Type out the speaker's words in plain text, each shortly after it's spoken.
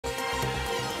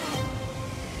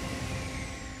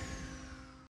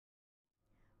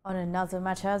On another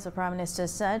matter, the Prime Minister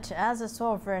said, as a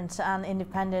sovereign and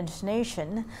independent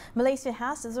nation, Malaysia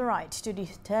has the right to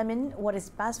determine what is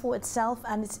best for itself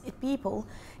and its people,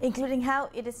 including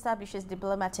how it establishes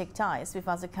diplomatic ties with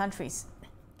other countries.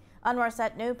 Anwar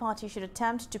said no party should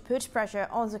attempt to put pressure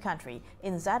on the country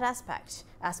in that aspect,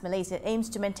 as Malaysia aims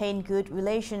to maintain good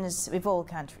relations with all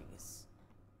countries.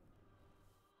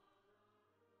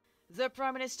 The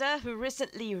Prime Minister, who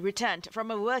recently returned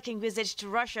from a working visit to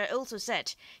Russia, also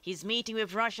said his meeting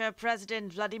with Russia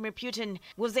President Vladimir Putin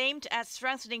was aimed at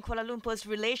strengthening Kuala Lumpur's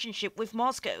relationship with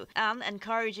Moscow and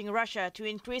encouraging Russia to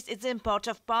increase its import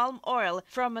of palm oil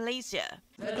from Malaysia.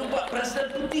 Saya jumpa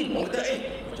Presiden Putin, orang kata,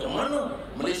 macam mana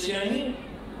Malaysia ini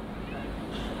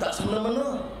tak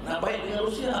semena-mena nak baik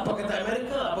dengan Rusia, apa kata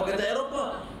Amerika, apa kata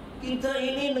Eropah. Kita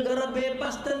ini negara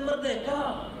bebas dan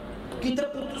merdeka.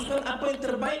 Kita putuskan apa yang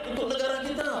terbaik untuk negara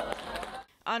kita.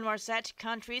 Anwar said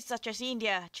countries such as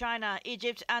India, China,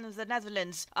 Egypt and the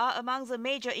Netherlands are among the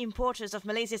major importers of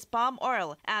Malaysia's palm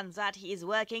oil and that he is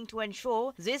working to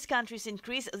ensure these countries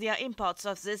increase their imports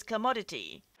of this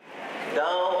commodity.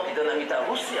 Dan kita nak minta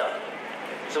Rusia,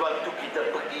 sebab itu kita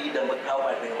pergi dan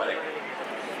berkawan dengan mereka.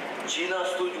 China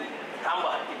setuju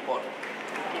tambah import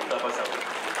kelapa sawit.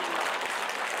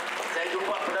 Saya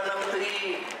jumpa Perdana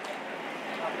Menteri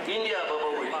India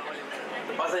baru-baru ini.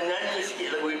 Lepas nyanyi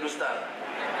sikit lagu Hindustan.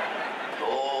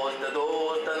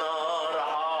 Dost tanah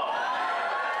raha.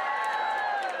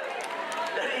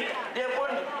 Jadi dia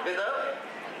pun kata,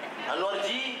 Anwar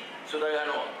Ji, saudara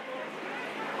Anwar.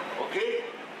 Okey,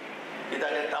 kita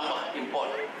akan tambah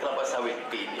import kelapa sawit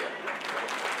ke India.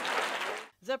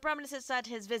 The Prime Minister said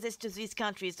his visits to these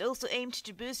countries also aimed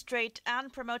to boost trade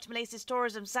and promote Malaysia's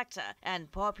tourism sector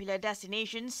and popular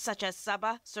destinations such as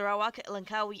Sabah, Sarawak,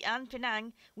 Langkawi and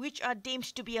Penang, which are deemed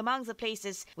to be among the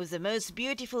places with the most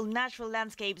beautiful natural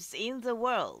landscapes in the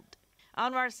world.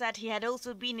 Anwar said he had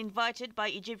also been invited by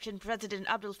Egyptian President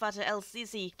Abdel Fattah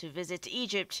el-Sisi to visit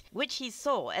Egypt, which he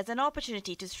saw as an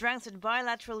opportunity to strengthen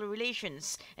bilateral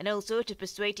relations and also to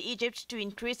persuade Egypt to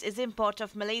increase its import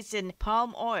of Malaysian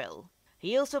palm oil.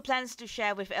 He also plans to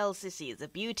share with el-Sisi the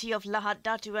beauty of Lahad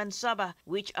Datu and Sabah,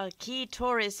 which are key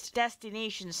tourist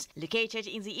destinations located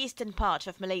in the eastern part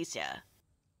of Malaysia.